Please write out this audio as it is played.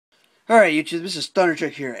Alright YouTube, this is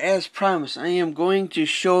Thundertrick here. As promised, I am going to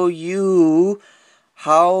show you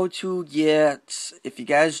how to get, if you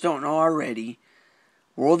guys don't know already,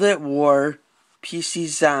 World at War PC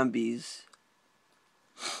Zombies.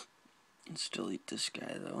 Let's delete this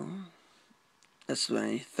guy though. That's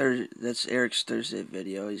Eric's Thursday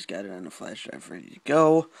video. He's got it on the flash drive ready to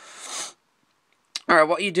go. Alright,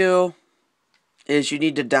 what you do is you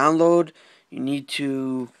need to download, you need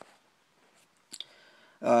to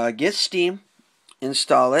get Steam,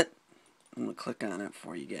 install it. I'm going to click on it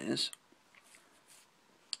for you guys.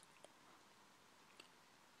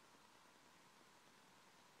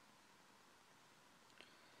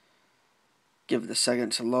 Give it a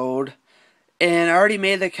second to load. And I already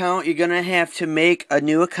made the account. You're going to have to make a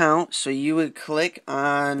new account. So you would click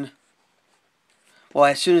on, well,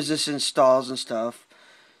 as soon as this installs and stuff,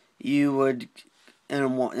 you would,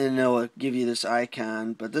 and it'll give you this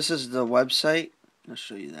icon. But this is the website. I'll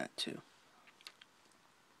show you that too.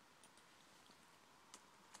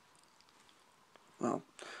 Well,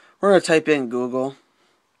 we're going to type in Google.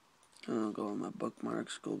 I'll go on my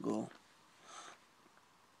bookmarks, Google.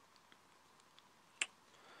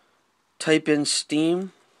 Type in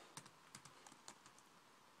Steam.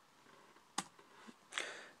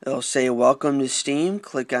 It'll say welcome to Steam.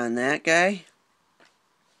 Click on that guy.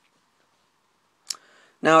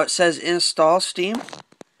 Now it says install Steam.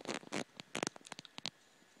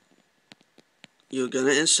 You're going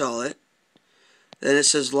to install it. Then it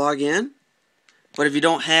says log in. But if you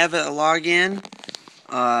don't have a login,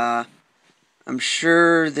 I'm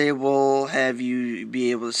sure they will have you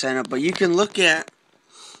be able to sign up. But you can look at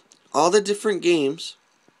all the different games.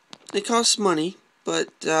 They cost money, but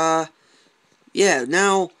yeah.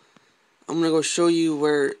 Now I'm gonna go show you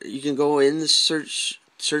where you can go in the search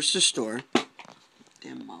the store.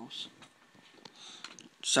 Damn mouse.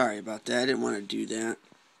 Sorry about that. I didn't want to do that.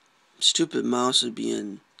 Stupid mouse is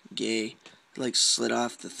being gay. Like slid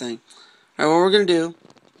off the thing. Alright, what we're gonna do.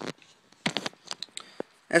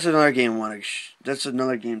 That's another game. That's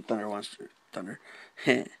another game Thunder wants to. Thunder.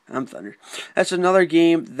 I'm Thunder. That's another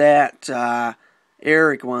game that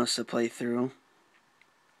Eric wants to play through.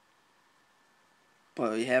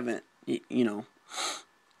 But we haven't, you know.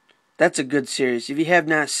 That's a good series. If you have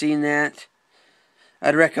not seen that,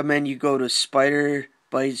 I'd recommend you go to Spider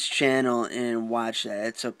Bite's channel and watch that.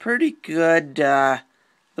 It's a pretty good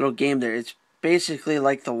little game there. It's basically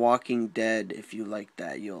like The Walking Dead. If you like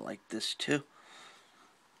that, you'll like this too.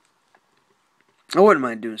 I wouldn't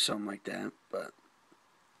mind doing something like that, but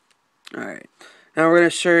alright. Now we're going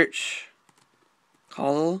to search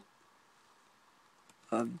Call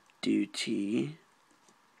of Duty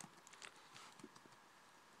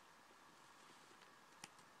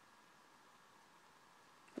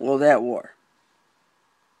World at War.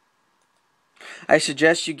 I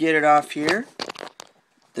suggest you get it off here.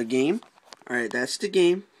 The game. Alright, that's the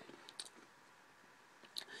game.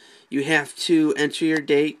 You have to enter your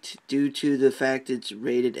date due to the fact it's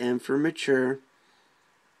rated M for mature.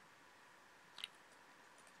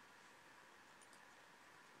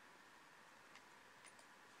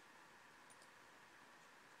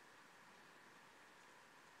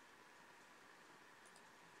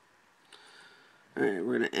 Alright,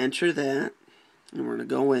 we're going to enter that, and we're going to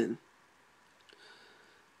go in.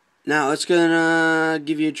 Now, it's going to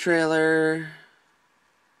give you a trailer.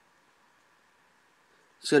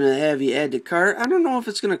 It's going to have you add to cart. I don't know if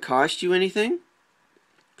it's going to cost you anything,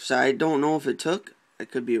 because I don't know if it took. I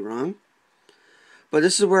could be wrong. But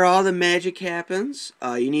this is where all the magic happens.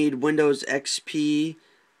 You need Windows XP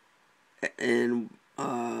and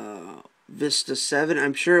Vista 7.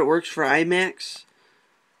 I'm sure it works for iMacs.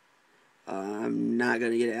 I'm not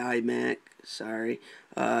going to get an iMac. Sorry.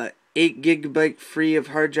 8 GB free of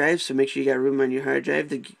hard drive, so make sure you got room on your hard drive.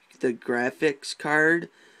 The graphics card,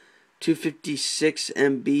 256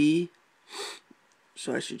 MB.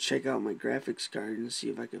 So I should check out my graphics card and see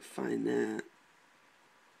if I can find that.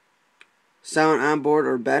 Sound on board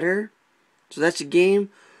or better. So that's a game.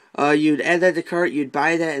 You'd add that to cart, you'd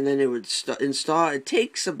buy that, and then it would install. It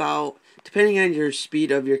takes about, depending on your speed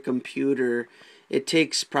of your computer, it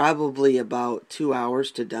takes probably about 2 hours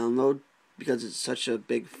to download because it's such a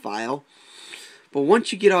big file. But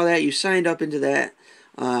once you get all that, you signed up into that.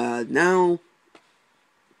 Now,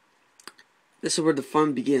 this is where the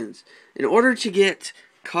fun begins. In order to get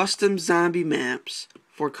custom zombie maps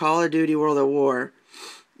for Call of Duty World at War,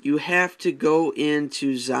 you have to go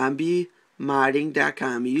into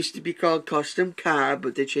zombiemodding.com. It used to be called Custom COD,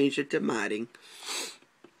 but they changed it to modding.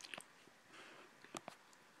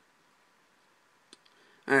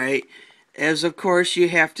 Alright, as of course you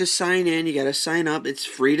have to sign in. You got to sign up. It's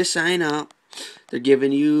free to sign up. They're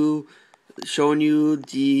giving you showing you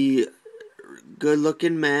the good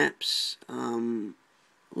looking maps.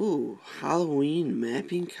 Ooh, Halloween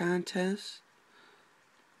mapping contest.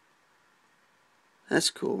 That's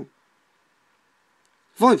cool.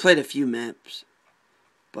 I've only played a few maps,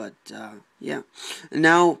 but yeah. And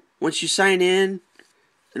now, once you sign in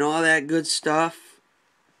and all that good stuff,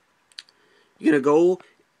 you're gonna go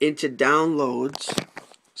into downloads.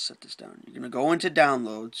 Set this down. You're gonna go into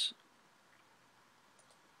downloads.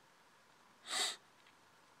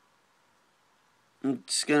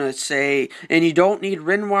 It's gonna say, and you don't need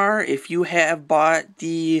Renoir if you have bought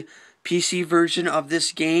the PC version of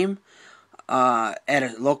this game at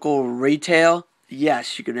a local retail.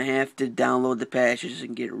 Yes, you're gonna have to download the patches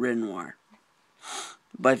and get Renoir.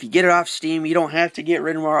 But if you get it off Steam, you don't have to get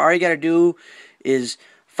Renoir. All you gotta do is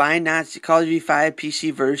find Call of Duty 5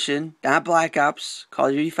 PC version, not Black Ops, Call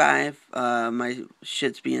of Duty 5. My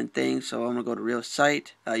shit's being thing, so I'm gonna go to real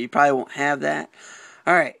site. You probably won't have that.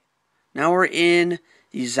 All right. Now we're in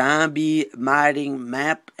the zombie modding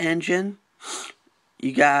map engine.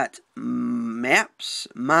 You got maps,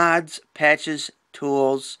 mods, patches,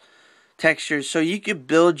 tools, textures. So you could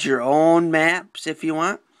build your own maps if you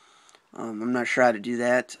want. I'm not sure how to do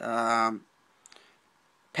that.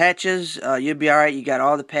 Patches, you'll be alright. You got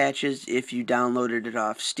all the patches if you downloaded it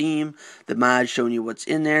off Steam. The mod showing you what's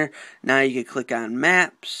in there. Now you can click on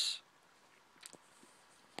maps.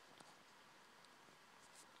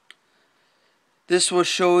 This will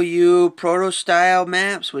show you proto-style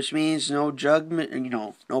maps, which means no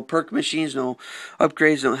no perk machines, no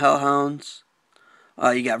upgrades, no hellhounds.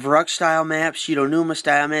 You got Varrock-style maps,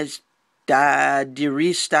 Shidonuma-style maps,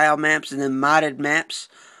 Diri-style maps, and then modded maps.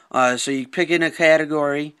 So you pick in a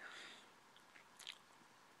category,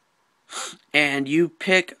 and you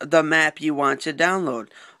pick the map you want to download.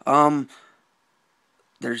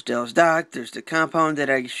 There's Dale's Dock, there's the compound that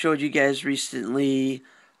I showed you guys recently.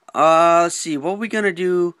 Let's see, what are we going to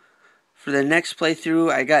do for the next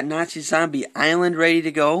playthrough? I got Nazi Zombie Island ready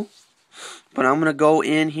to go. But I'm going to go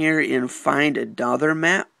in here and find another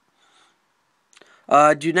map.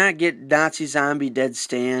 Do not get Nazi Zombie Dead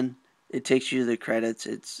Stand. It takes you to the credits.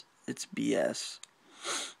 It's BS.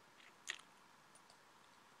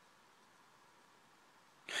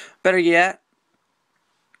 Better yet,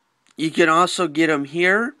 you can also get them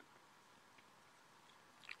here.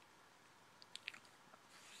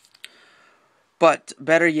 But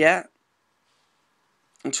better yet,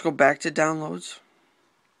 let's go back to downloads.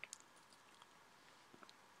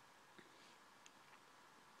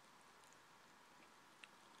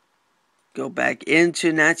 Go back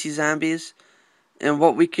into Nazi Zombies. And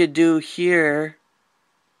what we could do here...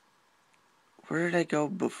 Where did I go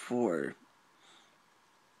before?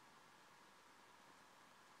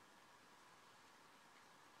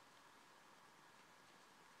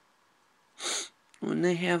 When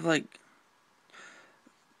they have like...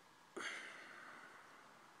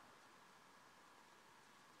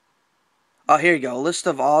 Oh, here you go. List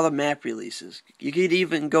of all the map releases. You could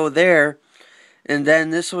even go there, and then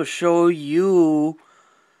this will show you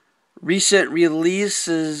recent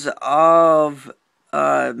releases of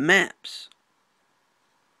maps.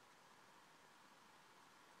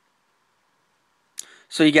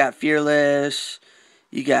 So you got Fearless,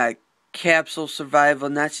 you got Capsule Survival,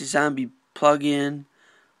 Nazi Zombie Plugin,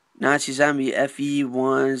 Nazi Zombie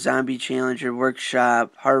FE1, Zombie Challenger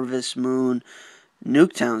Workshop, Harvest Moon,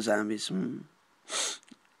 Nuketown Zombies,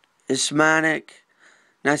 Ismonic,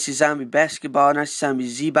 Nazi Zombie Basketball, Nazi Zombie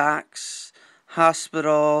Z-Box,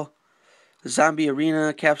 Hospital, Zombie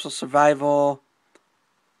Arena, Capsule Survival.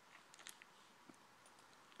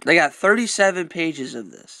 They got 37 pages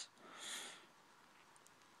of this.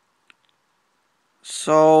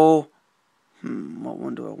 So, what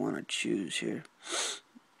one do I want to choose here?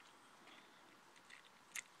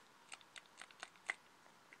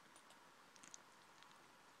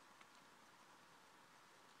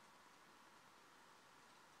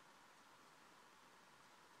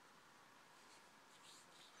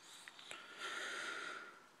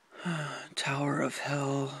 Tower of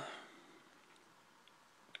Hell.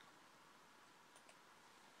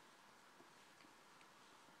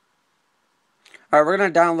 Alright, we're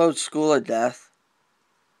going to download School of Death.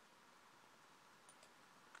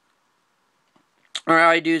 Alright,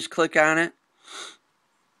 all you do is click on it.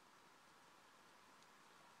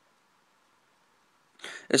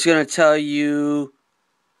 It's going to tell you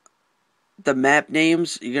the map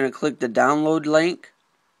names. You're going to click the download link.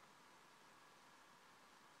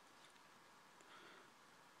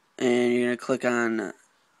 And you're going to click on, and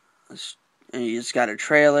it's got a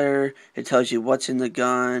trailer. It tells you what's in the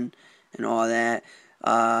gun and all that.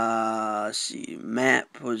 Let's see,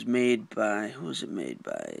 map was made by, who was it made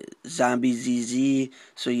by? Zombie ZZ.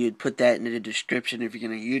 So you'd put that in the description if you're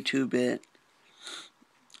going to YouTube it.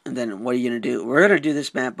 And then what are you going to do? We're going to do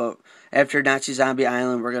this map, but after Nazi Zombie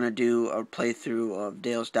Island, we're going to do a playthrough of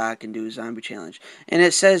Dale's Dock and do a zombie challenge. And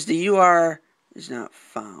it says the UR is not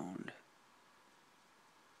found.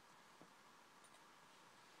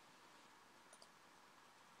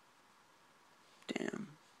 Damn.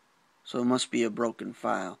 So it must be a broken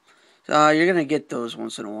file. So you're going to get those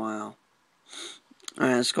once in a while.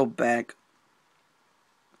 Alright, let's go back.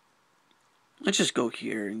 Let's just go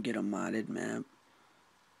here and get a modded map.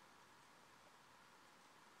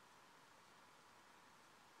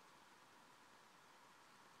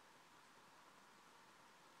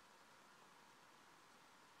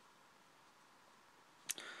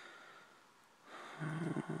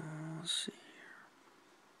 Let's see here.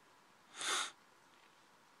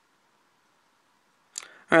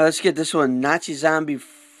 Alright, let's get this one. Nazi Zombie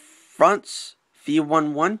Fronts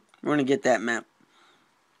V11. We're going to get that map.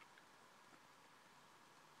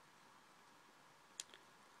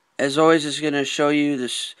 As always, it's going to show you the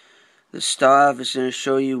stuff. It's going to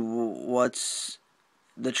show you what's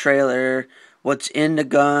the trailer, what's in the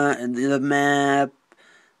gun, and the map.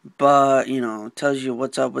 But, you know, it tells you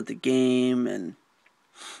what's up with the game and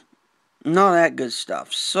all that good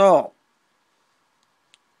stuff. So,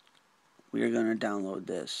 we are going to download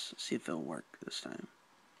this. See if it'll work this time.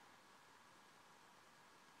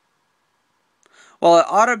 Well,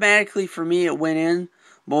 automatically for me it went in.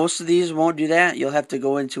 Most of these won't do that. You'll have to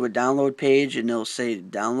go into a download page and it'll say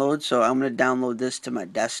download. So I'm going to download this to my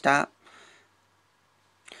desktop.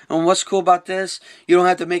 And what's cool about this, you don't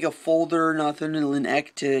have to make a folder or nothing in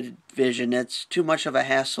Activision. That's too much of a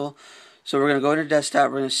hassle. So we're going to go to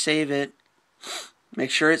desktop. We're going to save it.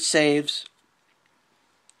 Make sure it saves.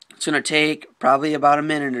 It's going to take probably about a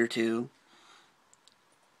minute or two.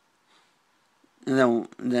 And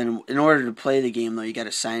then in order to play the game, though, you got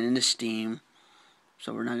to sign into Steam.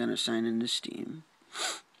 So we're not going to sign into Steam.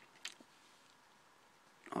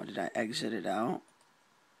 Oh, did I exit it out?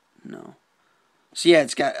 No. So yeah,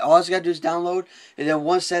 all it's got to do is download. And then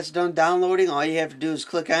once that's done downloading, all you have to do is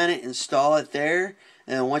click on it, install it there.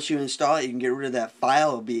 And then once you install it, you can get rid of that file.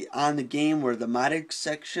 It'll be on the game where the modded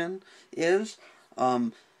section is.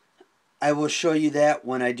 I will show you that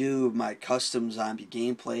when I do my custom zombie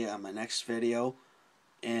gameplay on my next video.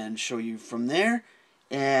 And show you from there.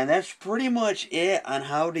 And that's pretty much it on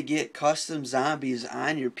how to get custom zombies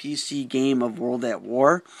on your PC game of World at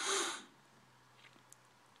War.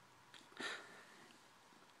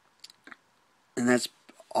 And that's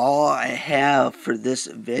all I have for this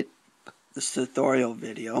tutorial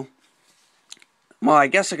video. Well, I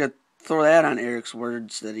guess I could throw that on Eric's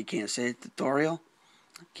words that he can't say. Tutorial.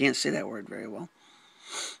 Can't say that word very well.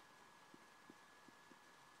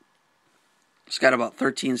 It's got about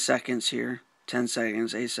 13 seconds here. 10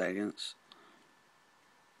 seconds, 8 seconds.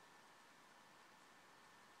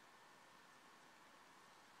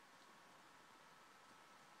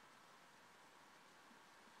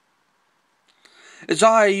 It's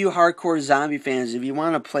all you hardcore zombie fans. If you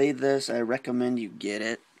want to play this, I recommend you get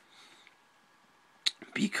it.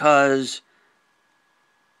 Because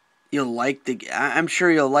you'll like I'm sure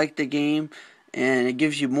you'll like the game. And it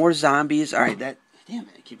gives you more zombies. Alright, damn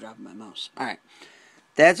it, I keep dropping my mouse. Alright.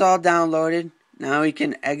 That's all downloaded. Now we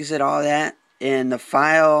can exit all that. And the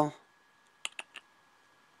file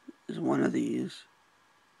is one of these.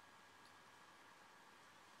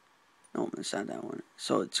 No, it's not that one.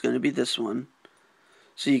 So it's going to be this one.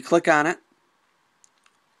 So you click on it.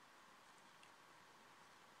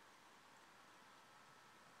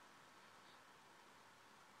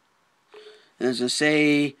 And it's going to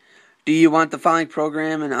say, do you want the following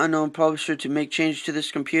program and unknown publisher to make changes to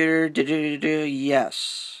this computer?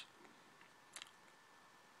 Yes.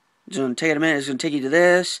 It's going to take it a minute. It's going to take you to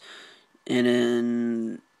this. And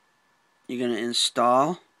then you're going to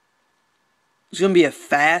install. It's going to be a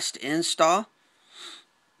fast install.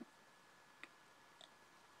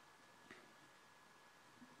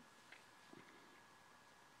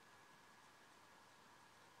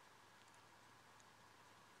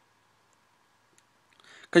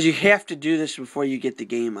 Because you have to do this before you get the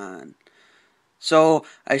game on. So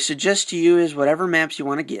I suggest to you is whatever maps you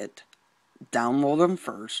want to get, download them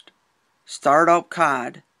first. Start up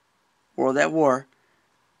COD, World at War,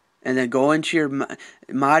 and then go into your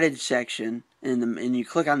modded section, and you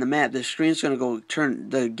click on the map. The screen's going to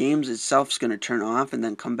the games itself is going to turn off and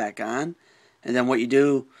then come back on. And then what you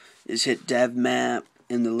do is hit dev map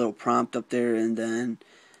in the little prompt up there, and then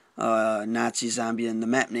Nazi zombie and the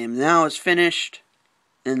map name. Now it's finished,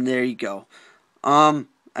 and there you go.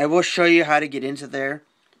 I will show you how to get into there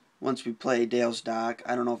once we play Dale's Dock.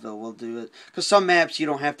 I don't know if it will do it, because some maps you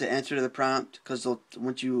don't have to enter the prompt, because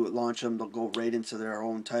once you launch them, they'll go right into their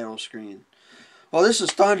own title screen. Well, this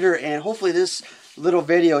is Thunder, and hopefully this little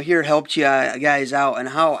video here helped you guys out on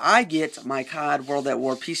how I get my COD World at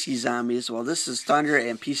War PC zombies. Well, this is Thunder,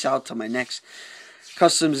 and peace out till my next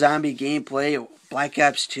custom zombie gameplay, Black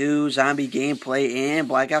Ops 2 zombie gameplay, and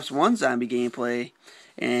Black Ops 1 zombie gameplay.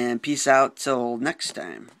 And peace out till next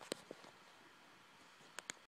time.